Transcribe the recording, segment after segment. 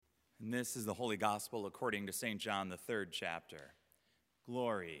And this is the Holy Gospel according to St. John, the 3rd chapter.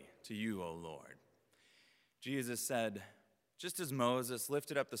 Glory to you, O Lord. Jesus said, "Just as Moses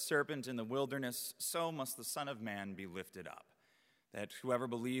lifted up the serpent in the wilderness, so must the Son of Man be lifted up, that whoever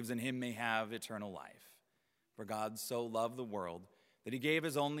believes in him may have eternal life. For God so loved the world that he gave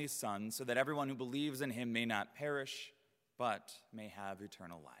his only Son, so that everyone who believes in him may not perish, but may have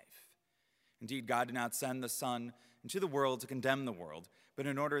eternal life. Indeed, God did not send the Son into the world to condemn the world, but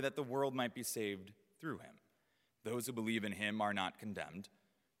in order that the world might be saved through him. Those who believe in him are not condemned,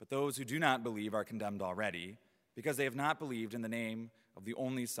 but those who do not believe are condemned already, because they have not believed in the name of the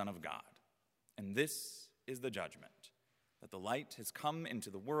only Son of God. And this is the judgment, that the light has come into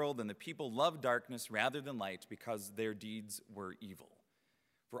the world, and the people love darkness rather than light, because their deeds were evil.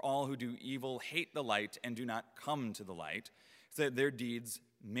 For all who do evil hate the light and do not come to the light, so that their deeds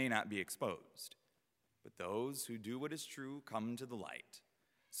may not be exposed. But those who do what is true come to the light,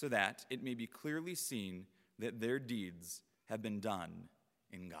 so that it may be clearly seen that their deeds have been done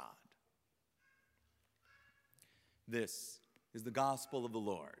in God." This is the gospel of the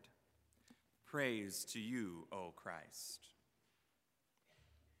Lord. Praise to you, O Christ.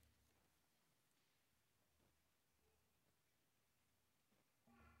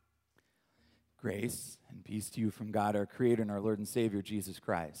 Grace and peace to you from God, our Creator and our Lord and Savior, Jesus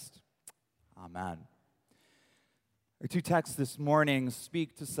Christ. Amen. Our two texts this morning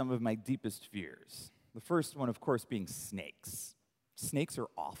speak to some of my deepest fears. The first one, of course, being snakes. Snakes are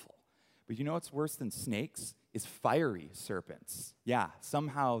awful. But you know what's worse than snakes? Is fiery serpents. Yeah,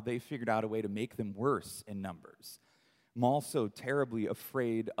 somehow they figured out a way to make them worse in numbers. I'm also terribly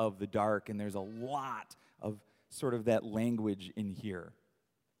afraid of the dark, and there's a lot of sort of that language in here.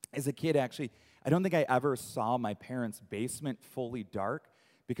 As a kid, actually, I don't think I ever saw my parents' basement fully dark,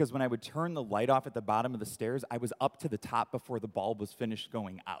 because when I would turn the light off at the bottom of the stairs, I was up to the top before the bulb was finished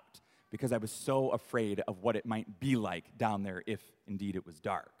going out, because I was so afraid of what it might be like down there if indeed it was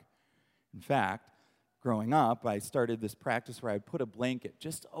dark. In fact, growing up, I started this practice where I put a blanket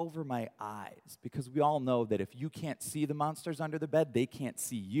just over my eyes, because we all know that if you can't see the monsters under the bed, they can't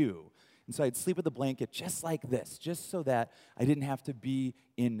see you. And so I'd sleep with a blanket just like this, just so that I didn't have to be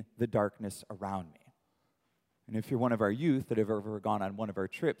in the darkness around me. And if you're one of our youth that have ever gone on one of our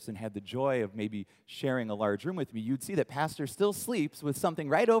trips and had the joy of maybe sharing a large room with me, you'd see that Pastor still sleeps with something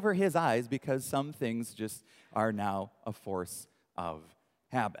right over his eyes, because some things just are now a force of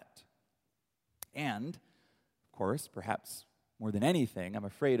habit. And, of course, perhaps more than anything, I'm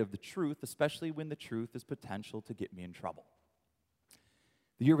afraid of the truth, especially when the truth has potential to get me in trouble.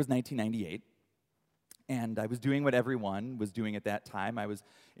 The year was 1998. And I was doing what everyone was doing at that time. I was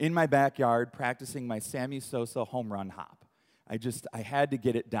in my backyard practicing my Sammy Sosa home run hop. I had to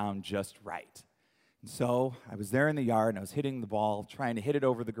get it down just right. And so I was there in the yard, and I was hitting the ball, trying to hit it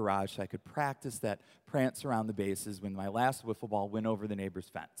over the garage so I could practice that prance around the bases when my last wiffle ball went over the neighbor's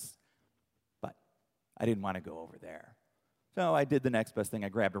fence. But I didn't want to go over there. So I did the next best thing. I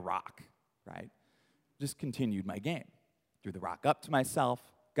grabbed a rock, right? Just continued my game. Threw the rock up to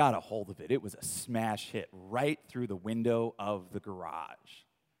myself, got a hold of it. It was a smash hit right through the window of the garage.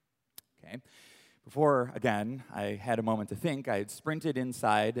 Okay. Before, again, I had a moment to think, I had sprinted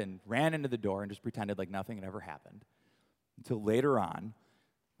inside and ran into the door and just pretended like nothing had ever happened. Until later on,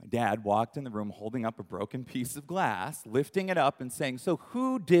 my dad walked in the room holding up a broken piece of glass, lifting it up and saying, "So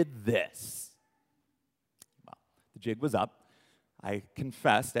who did this?" Well, the jig was up. I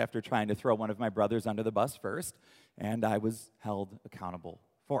confessed after trying to throw one of my brothers under the bus first, and I was held accountable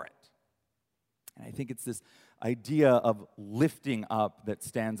for it. And I think it's this idea of lifting up that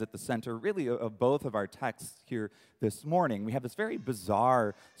stands at the center, really, of both of our texts here this morning. We have this very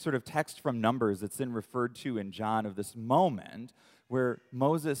bizarre sort of text from Numbers that's then referred to in John, of this moment where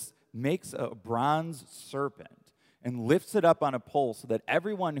Moses makes a bronze serpent and lifts it up on a pole so that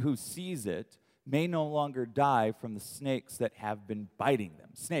everyone who sees it may no longer die from the snakes that have been biting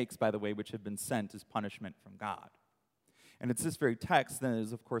them. Snakes, by the way, which have been sent as punishment from God. And it's this very text that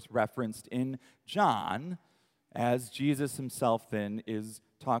is, of course, referenced in John as Jesus himself then is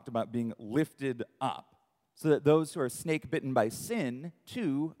talked about being lifted up, so that those who are snake-bitten by sin,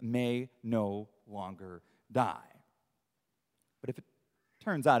 too, may no longer die. But if it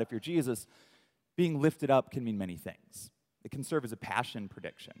turns out, if you're Jesus, being lifted up can mean many things. It can serve as a passion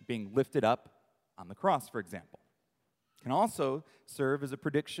prediction, being lifted up on the cross, for example. It can also serve as a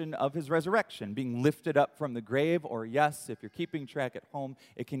prediction of his resurrection, being lifted up from the grave, or yes, if you're keeping track at home,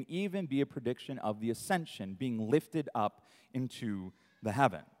 it can even be a prediction of the ascension, being lifted up into the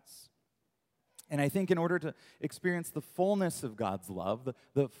heavens. And I think in order to experience the fullness of God's love,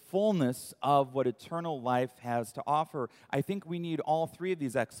 the fullness of what eternal life has to offer, I think we need all three of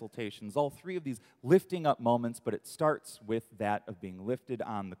these exaltations, all three of these lifting up moments, but it starts with that of being lifted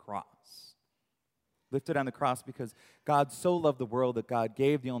on the cross. Lifted on the cross because God so loved the world that God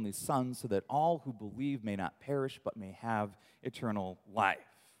gave the only Son so that all who believe may not perish but may have eternal life.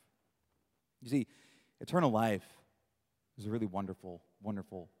 You see, eternal life is a really wonderful,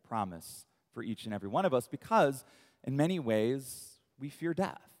 wonderful promise for each and every one of us because in many ways we fear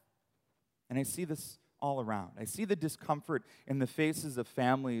death. And I see this all around. I see the discomfort in the faces of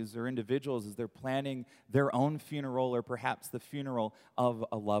families or individuals as they're planning their own funeral or perhaps the funeral of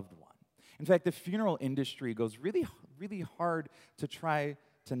a loved one. In fact, the funeral industry goes really, really hard to try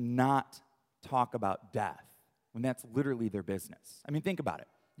to not talk about death when that's literally their business. I mean, think about it.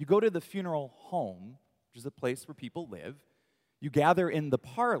 You go to the funeral home, which is a place where people live. You gather in the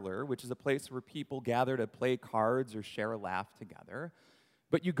parlor, which is a place where people gather to play cards or share a laugh together.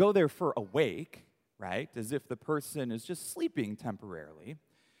 But you go there for a wake, right, as if the person is just sleeping temporarily.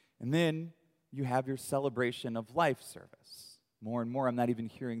 And then you have your celebration of life service. More and more, I'm not even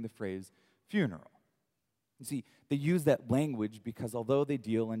hearing the phrase funeral. You see, they use that language because although they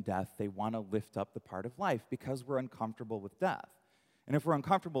deal in death, they want to lift up the part of life because we're uncomfortable with death. And if we're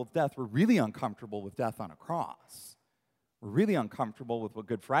uncomfortable with death, we're really uncomfortable with death on a cross. We're really uncomfortable with what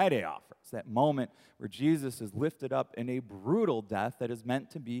Good Friday offers, that moment where Jesus is lifted up in a brutal death that is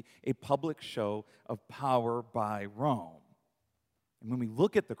meant to be a public show of power by Rome. And when we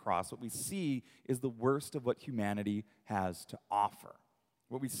look at the cross, what we see is the worst of what humanity has to offer.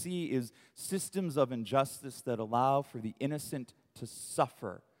 What we see is systems of injustice that allow for the innocent to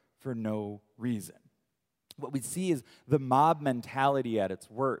suffer for no reason. What we see is the mob mentality at its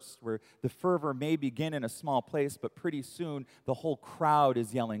worst, where the fervor may begin in a small place, but pretty soon the whole crowd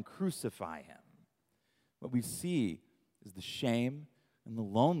is yelling, "Crucify him." What we see is the shame and the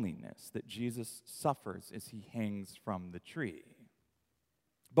loneliness that Jesus suffers as he hangs from the tree.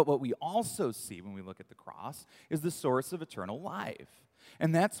 But what we also see when we look at the cross is the source of eternal life.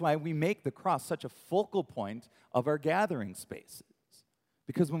 And that's why we make the cross such a focal point of our gathering spaces.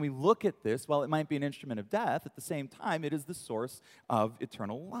 Because when we look at this, while it might be an instrument of death, at the same time, it is the source of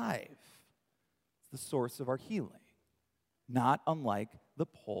eternal life. It's the source of our healing. Not unlike the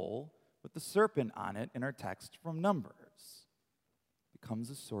pole with the serpent on it in our text from Numbers. It becomes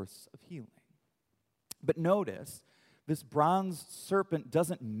a source of healing. But notice, this bronze serpent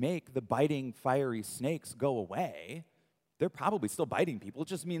doesn't make the biting, fiery snakes go away. They're probably still biting people. It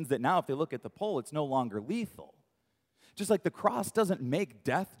just means that now if they look at the pole, it's no longer lethal. Just like the cross doesn't make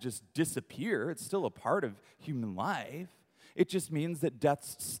death just disappear, it's still a part of human life. It just means that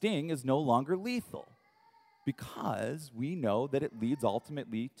death's sting is no longer lethal because we know that it leads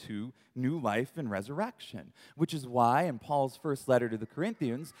ultimately to new life and resurrection, which is why in Paul's first letter to the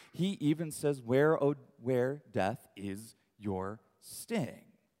Corinthians, he even says, where death is your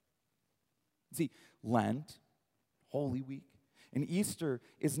sting. See, Lent, Holy Week, and Easter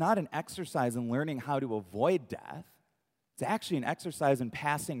is not an exercise in learning how to avoid death. It's actually an exercise in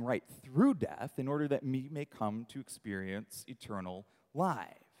passing right through death in order that we may come to experience eternal life.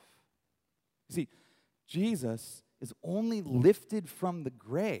 You see, Jesus is only lifted from the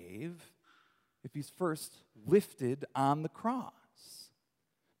grave if he's first lifted on the cross.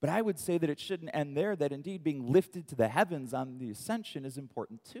 But I would say that it shouldn't end there, that indeed being lifted to the heavens on the ascension is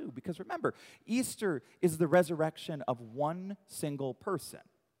important too. Because remember, Easter is the resurrection of one single person,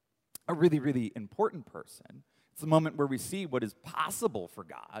 a really, really important person. It's the moment where we see what is possible for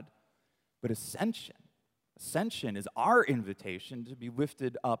God, but ascension is our invitation to be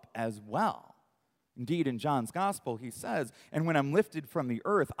lifted up as well. Indeed, in John's gospel, he says, "And when I'm lifted from the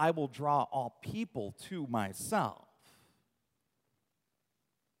earth, I will draw all people to myself."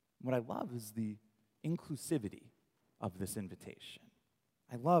 What I love is the inclusivity of this invitation.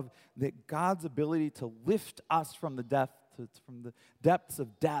 I love that God's ability to lift us from the depths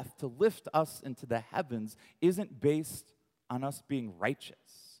of death, to lift us into the heavens, isn't based on us being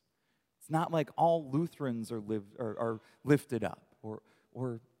righteous. It's not like all Lutherans are lifted up,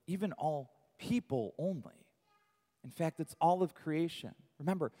 or even all people only. In fact, it's all of creation.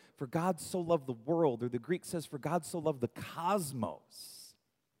 Remember, for God so loved the world, or the Greek says, for God so loved the cosmos,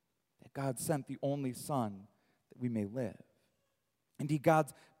 that God sent the only Son that we may live. Indeed,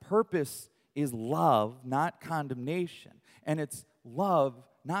 God's purpose is love, not condemnation. And it's love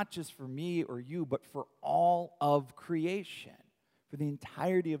not just for me or you, but for all of creation. For the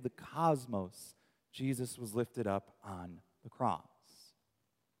entirety of the cosmos, Jesus was lifted up on the cross.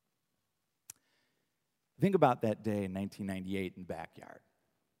 Think about that day in 1998 in the backyard.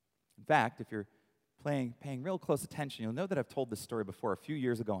 In fact, if you're paying real close attention, you'll know that I've told this story before a few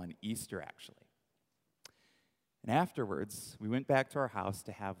years ago on Easter, actually. And afterwards, we went back to our house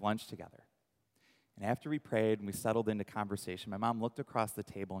to have lunch together. And after we prayed and we settled into conversation, my mom looked across the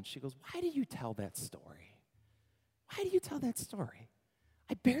table and she goes, "Why do you tell that story? Why do you tell that story?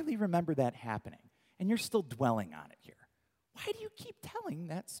 I barely remember that happening, and you're still dwelling on it here. Why do you keep telling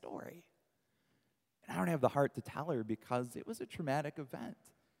that story?" And I don't have the heart to tell her because it was a traumatic event.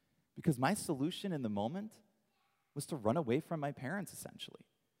 Because my solution in the moment was to run away from my parents, essentially.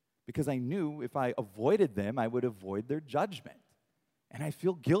 Because I knew if I avoided them, I would avoid their judgment. And I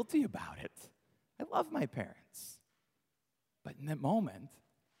feel guilty about it. I love my parents. But in that moment,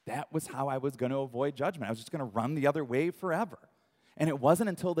 that was how I was going to avoid judgment. I was just going to run the other way forever. And it wasn't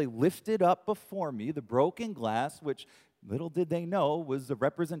until they lifted up before me the broken glass, which little did they know was a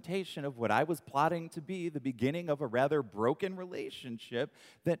representation of what I was plotting to be the beginning of a rather broken relationship,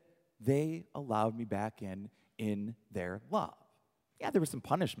 that they allowed me back in their love. Yeah, there was some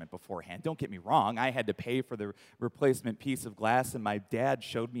punishment beforehand. Don't get me wrong. I had to pay for the replacement piece of glass, and my dad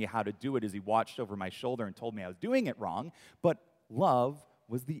showed me how to do it as he watched over my shoulder and told me I was doing it wrong. But love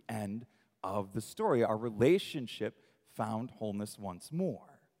was the end of the story. Our relationship found wholeness once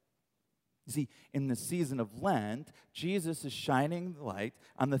more. You see, in the season of Lent, Jesus is shining the light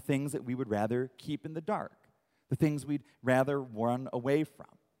on the things that we would rather keep in the dark, the things we'd rather run away from.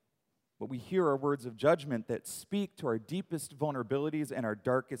 What we hear are words of judgment that speak to our deepest vulnerabilities and our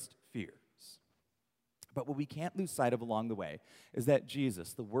darkest fears. But what we can't lose sight of along the way is that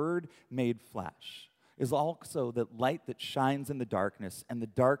Jesus, the Word made flesh, is also the light that shines in the darkness, and the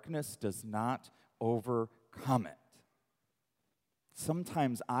darkness does not overcome it.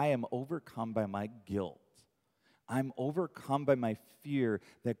 Sometimes I am overcome by my guilt. I'm overcome by my fear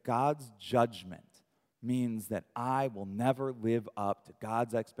that God's judgment means that I will never live up to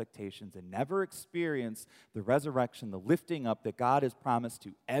God's expectations and never experience the resurrection, the lifting up that God has promised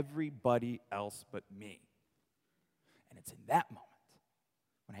to everybody else but me. And it's in that moment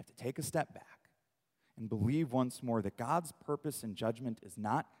when I have to take a step back and believe once more that God's purpose and judgment is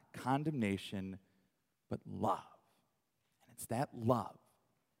not condemnation, but love. And it's that love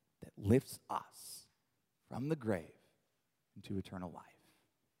that lifts us from the grave into eternal life.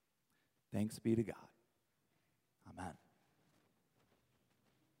 Thanks be to God. Amen.